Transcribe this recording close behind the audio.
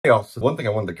Also, one thing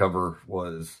I wanted to cover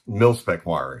was MIL-spec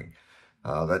wiring.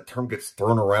 That term gets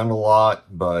thrown around a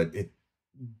lot, but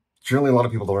generally a lot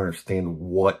of people don't understand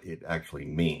what it actually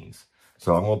means.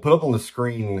 So I'm going to put up on the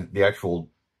screen the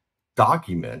actual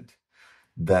document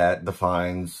that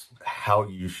defines how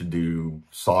you should do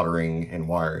soldering and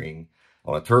wiring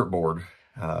on a turret board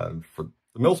for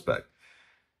the MIL-spec.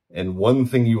 And one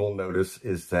thing you will notice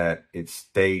is that it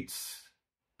states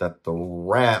that the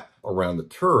wrap around the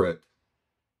turret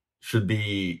should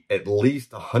be at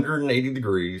least 180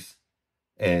 degrees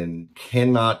and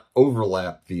cannot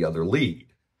overlap the other lead.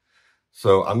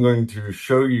 So I'm going to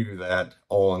show you that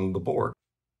on the board.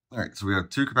 All right, so we have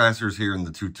two capacitors here in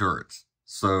the two turrets.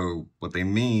 So what they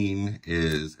mean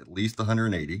is at least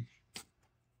 180.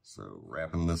 So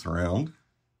wrapping this around.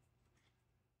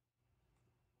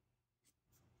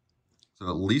 So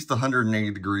at least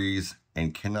 180 degrees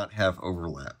and cannot have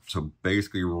overlap. So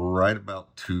basically right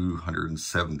about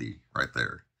 270 right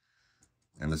there.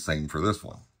 And the same for this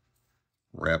one.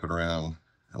 Wrap it around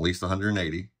at least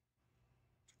 180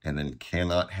 and then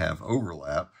cannot have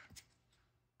overlap.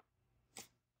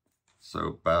 So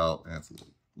about, that's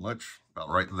about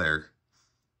right there.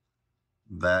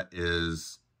 That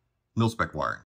is MIL-spec wiring.